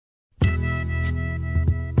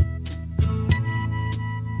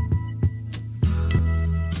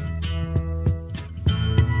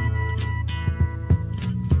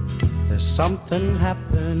something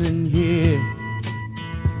happening here.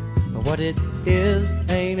 But what it is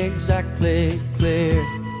ain't exactly clear.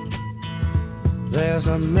 There's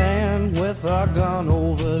a man with a gun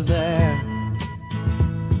over there,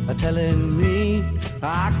 telling me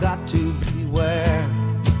I got to beware.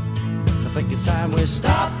 I think it's time we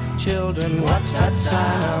stop. Children, what's that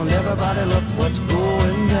sound? Everybody look what's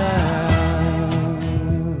going down.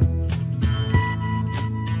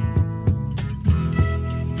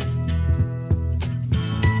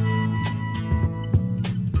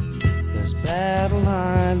 There's battle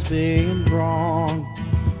lines being drawn.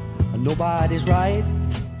 Nobody's right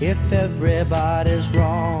if everybody's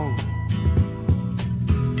wrong.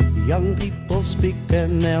 Young people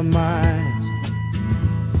speaking their minds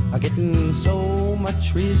are getting so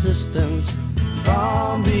much resistance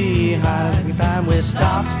from behind. Every time we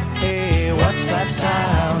stop, hey, what's that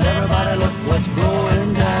sound? Everybody look what's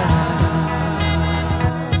going down.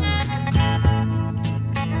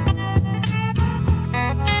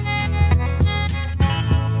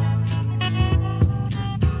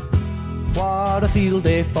 What a field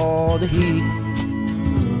day for the heat.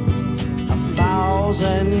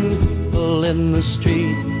 1,000 people in the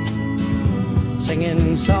street,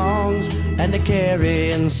 singing songs and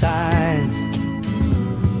a-carryin signs.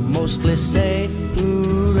 Mostly say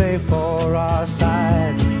hooray for our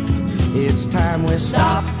side. It's time we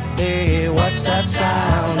stop. Hey, what's that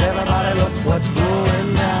sound? Everybody look what's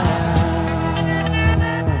going down.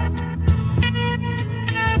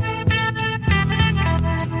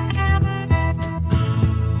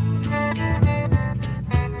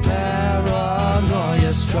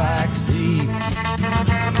 Paranoia strikes deep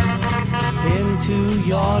into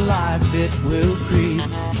your life, it will creep.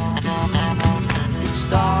 It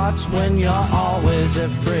starts when you're always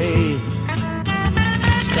afraid.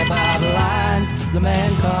 Step out of line, the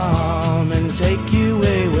man come and take you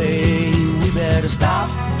away. We better stop.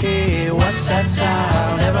 Hey, what's that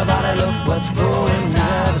sound? Everybody look what's going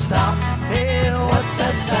down. We better stop. Hey, what's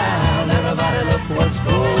that sound? Everybody look what's